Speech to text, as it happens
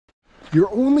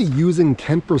you're only using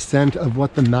 10% of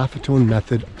what the Maffetone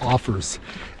method offers.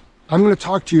 I'm going to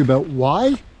talk to you about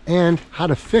why and how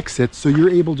to fix it so you're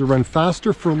able to run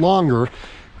faster for longer,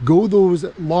 go those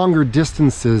longer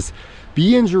distances,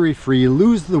 be injury-free,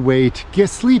 lose the weight,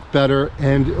 sleep better,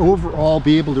 and overall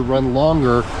be able to run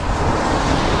longer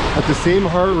at the same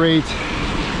heart rate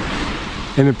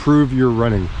and improve your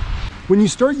running. When you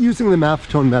start using the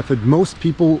Maffetone method, most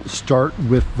people start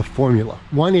with the formula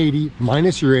 180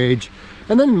 minus your age,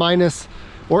 and then minus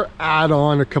or add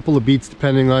on a couple of beats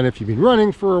depending on if you've been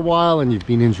running for a while and you've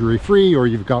been injury-free or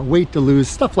you've got weight to lose,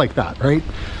 stuff like that, right?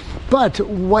 But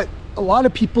what a lot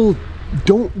of people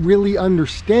don't really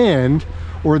understand,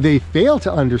 or they fail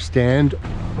to understand,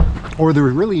 or they're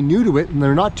really new to it and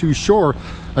they're not too sure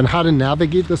on how to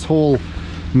navigate this whole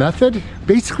method.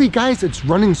 Basically, guys, it's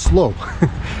running slow.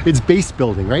 It's base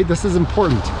building, right? This is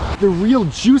important. The real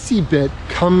juicy bit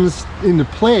comes into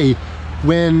play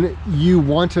when you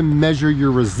want to measure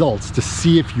your results to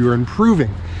see if you're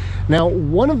improving. Now,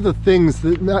 one of the things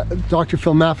that Dr.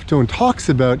 Phil Maffetone talks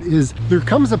about is there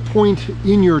comes a point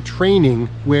in your training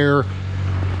where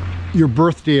your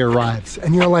birthday arrives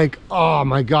and you're like, oh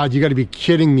my God, you got to be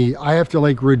kidding me. I have to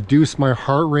like reduce my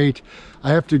heart rate.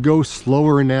 I have to go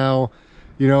slower now.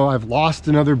 You know, I've lost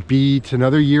another beat,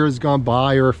 another year has gone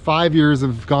by, or 5 years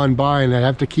have gone by and I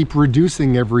have to keep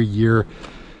reducing every year.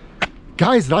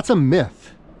 Guys, that's a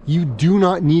myth. You do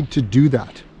not need to do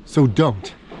that. So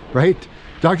don't, right?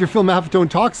 Dr. Phil Maffetone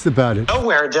talks about it.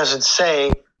 Nowhere does it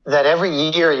say that every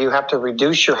year you have to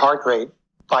reduce your heart rate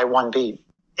by 1 beat.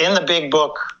 In the big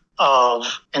book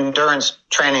of endurance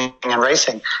training and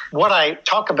racing, what I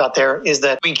talk about there is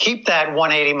that we keep that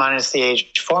 180 minus the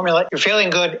age formula. You're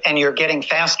feeling good and you're getting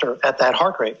faster at that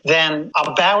heart rate. Then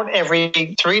about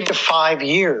every 3 to 5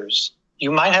 years, you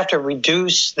might have to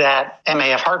reduce that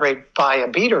MAF heart rate by a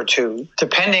beat or two,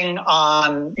 depending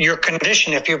on your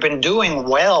condition. If you've been doing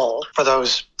well for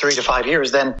those 3 to 5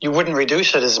 years, then you wouldn't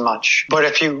reduce it as much. But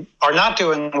if you are not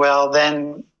doing well,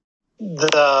 then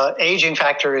the aging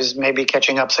factor is maybe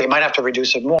catching up, so you might have to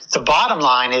reduce it more. The bottom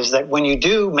line is that when you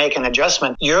do make an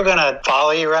adjustment, you're going to follow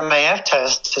your MAF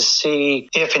test to see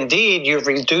if indeed you've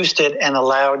reduced it and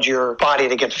allowed your body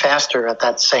to get faster at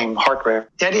that same heart rate.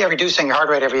 The idea of reducing your heart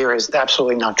rate every year is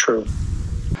absolutely not true.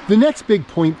 The next big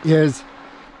point is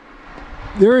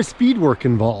there is speed work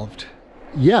involved.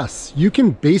 Yes, you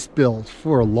can base build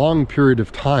for a long period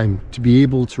of time to be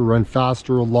able to run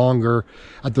faster or longer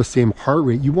at the same heart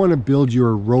rate. You want to build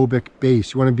your aerobic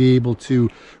base. You want to be able to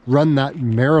run that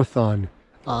marathon.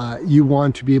 You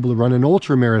want to be able to run an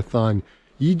ultra marathon.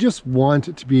 You just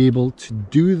want to be able to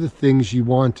do the things you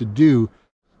want to do,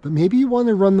 but maybe you want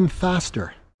to run them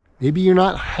faster. Maybe you're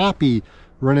not happy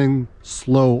running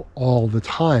slow all the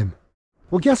time.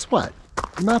 Well, guess what?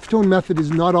 The Maffetone method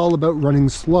is not all about running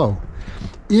slow.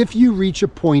 If you reach a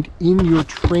point in your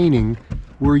training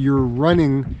where you're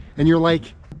running and you're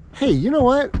like, hey, you know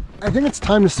what? I think it's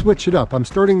time to switch it up. I'm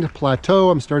starting to plateau.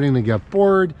 I'm starting to get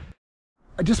bored.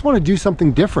 I just want to do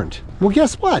something different. Well,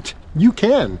 guess what? You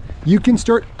can. You can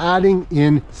start adding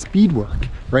in speed work,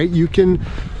 right? You can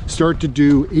start to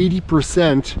do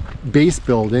 80% base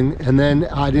building and then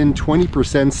add in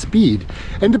 20% speed.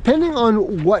 And depending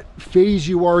on what phase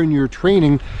you are in your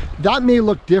training, that may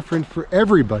look different for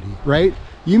everybody, right?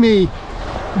 You may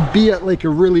be at like a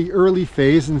really early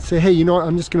phase and say, hey, you know what,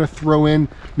 I'm just going to throw in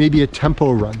maybe a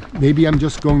tempo run. Maybe I'm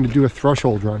just going to do a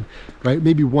threshold run, right?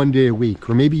 Maybe 1 day a week,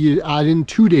 or maybe you add in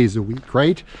 2 days a week,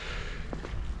 right?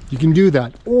 You can do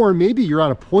that. Or maybe you're at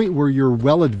a point where you're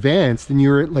well advanced and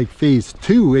you're at like phase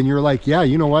 2 and you're like, yeah,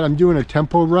 you know what, I'm doing a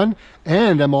tempo run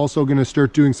and I'm also going to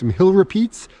start doing some hill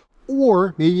repeats.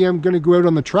 Or maybe I'm going to go out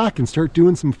on the track and start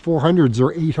doing some 400s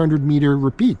or 800 meter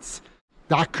repeats.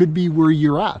 That could be where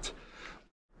you're at.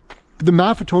 The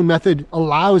Maffetone method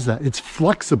allows that. It's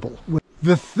flexible.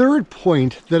 The third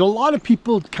point that a lot of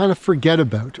people kind of forget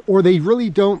about, or they really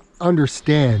don't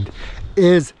understand,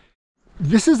 is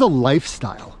this is a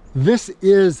lifestyle. This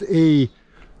is a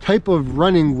type of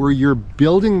running where you're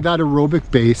building that aerobic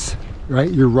base,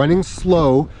 right? You're running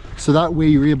slow, so that way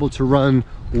you're able to run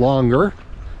longer,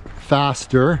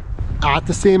 faster, at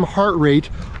the same heart rate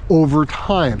over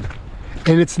time.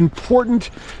 And it's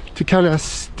important to kind of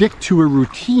stick to a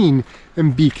routine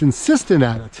and be consistent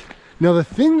at it. Now, the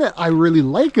thing that I really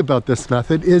like about this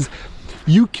method is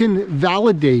you can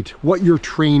validate what your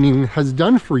training has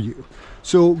done for you.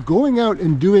 So going out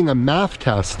and doing a MAF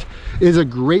test is a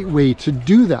great way to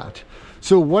do that.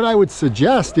 So what I would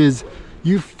suggest is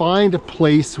you find a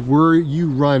place where you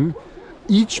run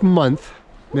each month.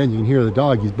 Man, you can hear the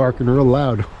dog, he's barking real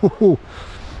loud.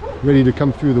 Ready to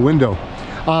come through the window.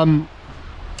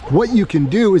 what you can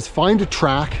do is find a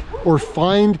track or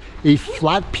find a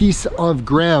flat piece of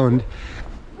ground,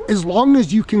 as long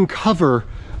as you can cover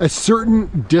a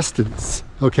certain distance.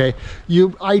 Okay,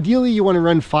 ideally you want to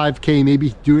run 5K,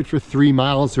 maybe do it for 3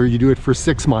 miles, or you do it for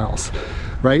 6 miles,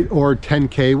 right? Or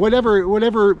 10K,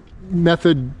 whatever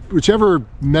method, whichever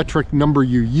metric number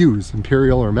you use,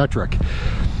 imperial or metric.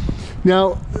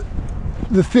 Now,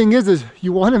 the thing is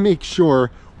you want to make sure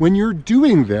when you're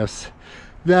doing this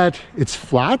that it's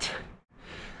flat,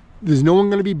 there's no one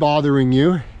going to be bothering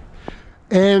you,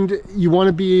 and you want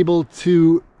to be able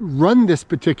to run this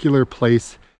particular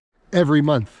place every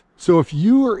month. So if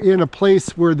you are in a place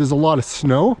where there's a lot of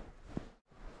snow,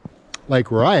 like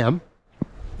where I am,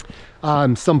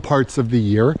 some parts of the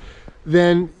year,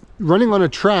 then running on a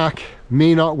track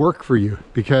may not work for you,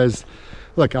 because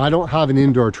look, I don't have an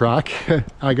indoor track.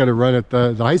 I got to run at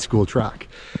the high school track.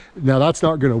 Now that's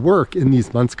not going to work in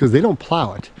these months because they don't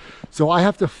plow it. So I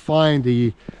have to find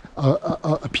a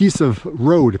piece of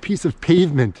road, a piece of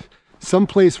pavement,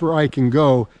 someplace where I can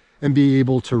go and be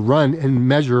able to run and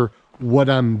measure what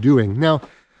I'm doing. Now,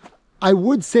 I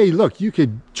would say, look, you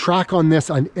could track on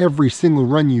this on every single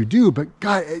run you do, but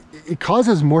God, it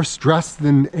causes more stress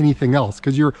than anything else,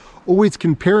 because you're always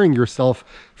comparing yourself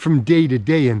from day to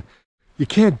day, and you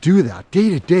can't do that day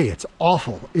to day. It's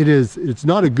awful. It's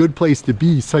not a good place to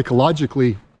be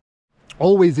psychologically,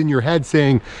 always in your head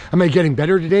saying, am I getting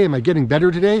better today? Am I getting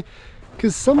better today?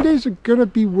 Because some days are gonna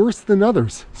be worse than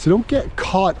others. So don't get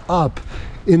caught up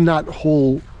in that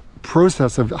whole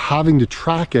process of having to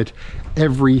track it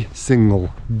every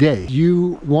single day.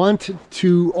 You want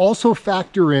to also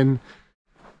factor in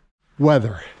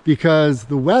weather, because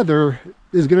the weather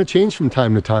is going to change from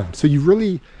time to time. So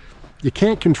you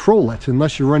can't control it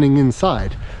unless you're running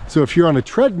inside. So if you're on a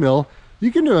treadmill,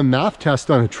 you can do a MAF test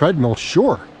on a treadmill,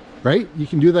 sure, right? You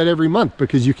can do that every month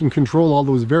because you can control all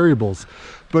those variables.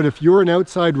 But if you're an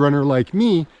outside runner like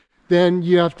me, then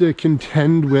you have to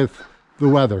contend with the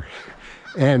weather.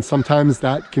 And sometimes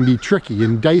that can be tricky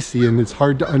and dicey, and it's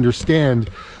hard to understand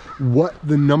what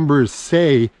the numbers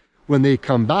say when they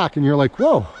come back. And you're like,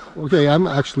 whoa, okay, I'm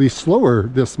actually slower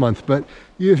this month, but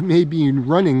you may be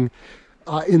running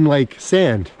in like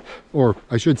sand, or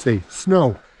I should say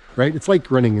snow, right? It's like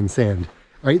running in sand,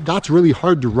 right? That's really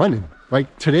hard to run in.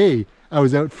 Like today, I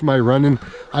was out for my run, and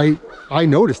I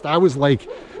noticed I was like,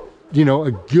 you know,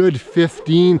 a good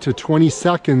 15 to 20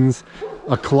 seconds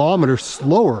a kilometer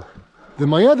slower than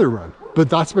my other run. But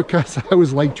that's because I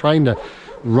was like trying to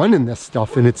run in this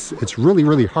stuff, and it's really,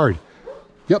 really hard.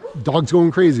 Yep, dog's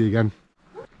going crazy again.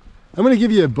 I'm going to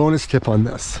give you a bonus tip on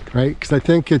this, right? Because I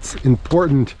think it's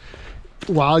important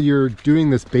while you're doing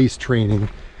this base training.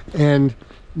 And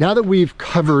now that we've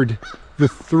covered the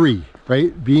three,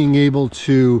 right? Being able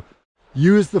to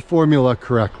use the formula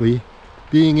correctly,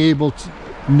 being able to,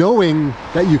 knowing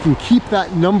that you can keep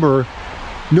that number,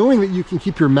 knowing that you can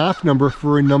keep your MAF number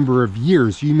for a number of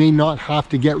years. You may not have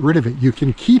to get rid of it. You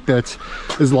can keep it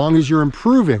as long as you're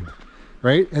improving,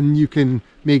 right? And you can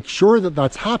make sure that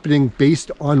that's happening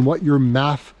based on what your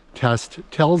MAF test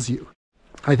tells you.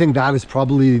 I think that is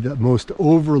probably the most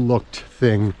overlooked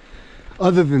thing,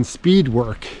 other than speed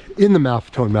work, in the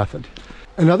Maffetone method.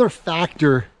 Another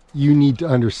factor you need to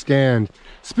understand,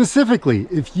 specifically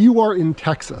if you are in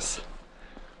Texas,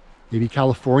 maybe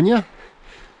California,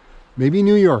 maybe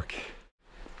New York,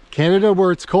 Canada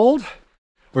where it's cold,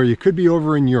 or you could be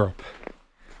over in Europe.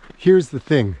 Here's the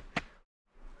thing.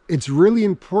 It's really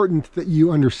important that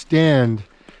you understand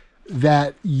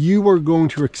that you are going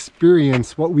to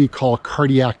experience what we call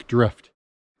cardiac drift.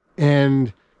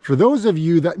 And for those of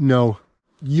you that know,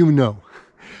 you know.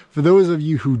 For those of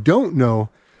you who don't know,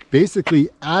 basically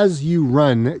as you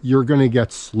run, you're going to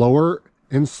get slower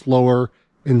and slower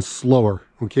and slower,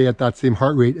 okay, at that same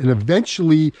heart rate. And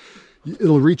eventually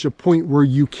it'll reach a point where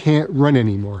you can't run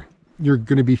anymore. You're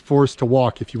going to be forced to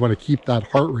walk if you want to keep that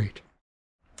heart rate.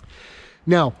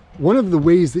 Now, one of the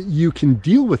ways that you can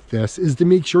deal with this is to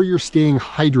make sure you're staying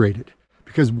hydrated.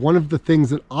 Because one of the things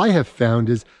that I have found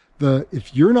is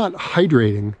if you're not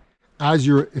hydrating as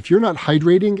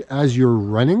you're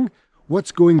running,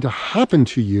 what's going to happen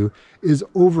to you is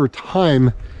over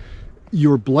time,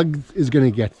 your blood is going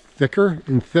to get thicker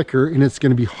and thicker, and it's going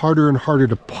to be harder and harder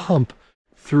to pump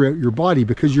throughout your body,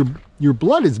 because your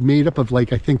blood is made up of,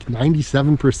 like, I think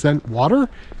 97% water.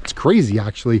 It's crazy,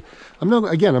 actually. I'm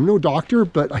no doctor,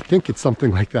 but I think it's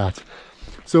something like that.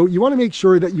 So you want to make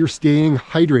sure that you're staying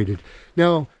hydrated.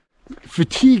 Now,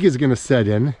 fatigue is going to set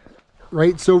in,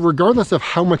 right? So regardless of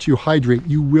how much you hydrate,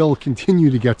 you will continue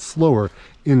to get slower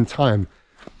in time.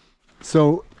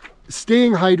 So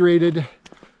staying hydrated,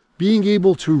 being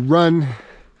able to run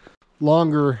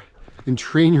longer and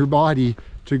train your body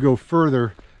to go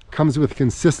further comes with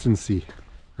consistency,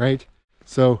 right?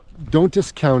 So don't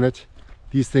discount it.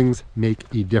 These things make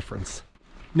a difference.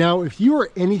 Now, if you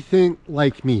are anything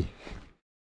like me,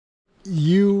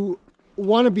 you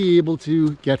want to be able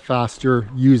to get faster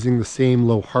using the same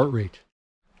low heart rate.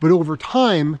 But over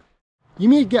time, you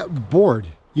may get bored.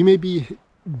 You may be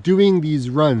doing these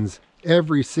runs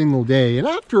every single day. And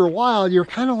after a while, you're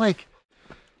kind of like,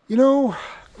 you know,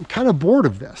 I'm kind of bored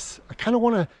of this. I kind of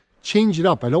want to change it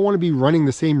up. I don't want to be running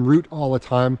the same route all the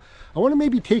time. I want to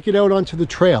maybe take it out onto the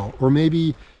trail, or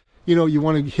maybe, you know, you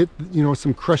want to hit, you know,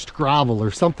 some crushed gravel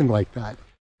or something like that,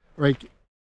 right?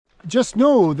 Just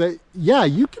know that, yeah,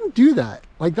 you can do that.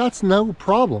 Like, that's no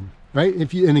problem, right?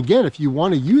 If you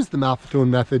want to use the Maffetone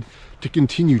method to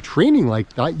continue training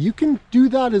like that, you can do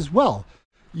that as well.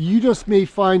 You just may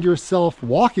find yourself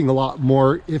walking a lot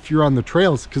more if you're on the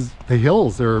trails because the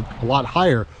hills are a lot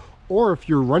higher. Or if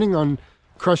you're running on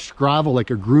crushed gravel, like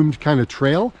a groomed kind of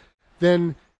trail,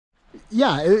 then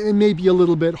yeah, it may be a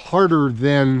little bit harder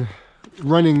than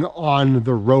running on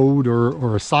the road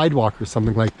or a sidewalk or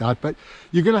something like that. But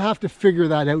you're going to have to figure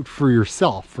that out for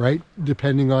yourself, right?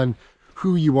 Depending on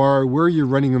who you are, where you're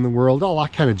running in the world, all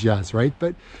that kind of jazz, right?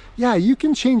 But yeah, you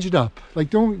can change it up. Like,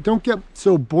 don't get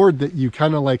so bored that you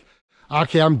kind of like,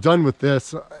 okay, I'm done with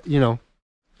this. You know,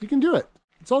 you can do it.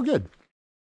 It's all good.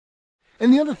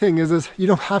 And the other thing is you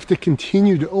don't have to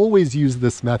continue to always use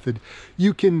this method.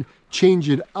 You can change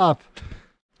it up.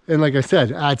 And like I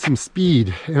said, add some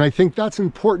speed. And I think that's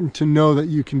important to know, that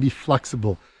you can be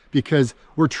flexible, because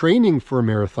we're training for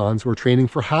marathons, we're training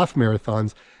for half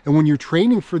marathons. And when you're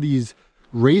training for these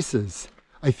races,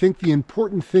 I think the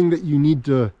important thing that you need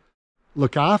to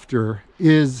look after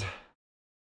is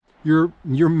your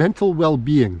mental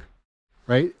well-being,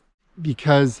 right?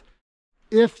 Because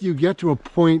if you get to a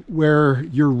point where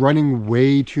you're running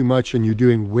way too much and you're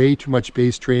doing way too much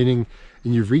base training,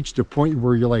 and you've reached a point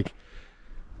where you're like,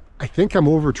 I think I'm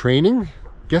overtraining,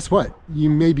 guess what? You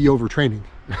may be overtraining.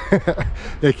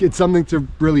 It's something to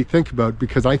really think about,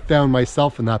 because I found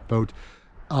myself in that boat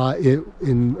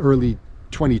in early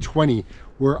 2020,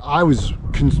 where I was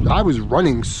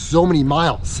running so many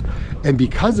miles, and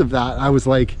because of that, I was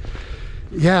like,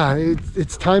 yeah,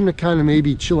 it's time to kind of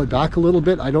maybe chill it back a little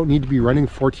bit. I don't need to be running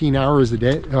 14 hours a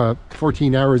day,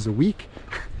 14 hours a week.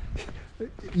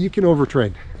 You can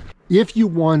overtrain. If you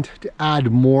want to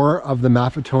add more of the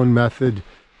Maffetone method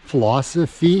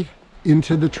philosophy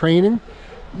into the training,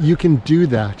 you can do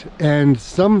that. And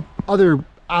some other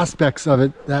aspects of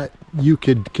it that you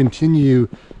could continue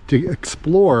to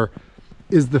explore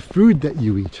is the food that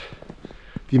you eat,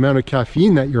 the amount of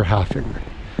caffeine that you're having,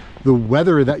 the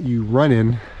weather that you run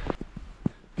in,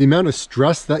 the amount of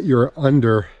stress that you're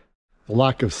under, the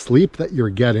lack of sleep that you're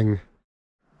getting.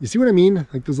 You see what I mean?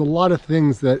 Like, there's a lot of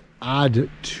things that add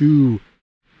to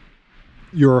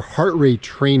your heart rate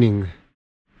training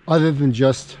other than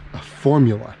just a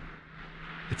formula.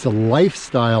 It's a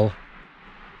lifestyle,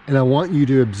 and I want you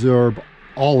to absorb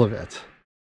all of it.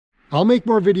 I'll make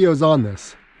more videos on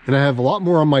this, and I have a lot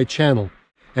more on my channel.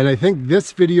 And I think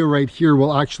this video right here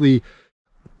will actually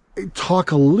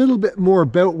talk a little bit more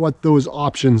about what those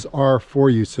options are for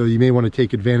you. So you may want to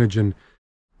take advantage and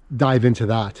dive into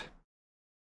that.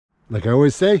 Like I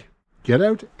always say, get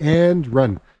out and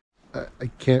run. I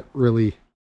can't really,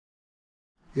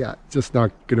 yeah, just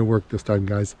not going to work this time,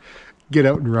 guys. Get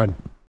out and run.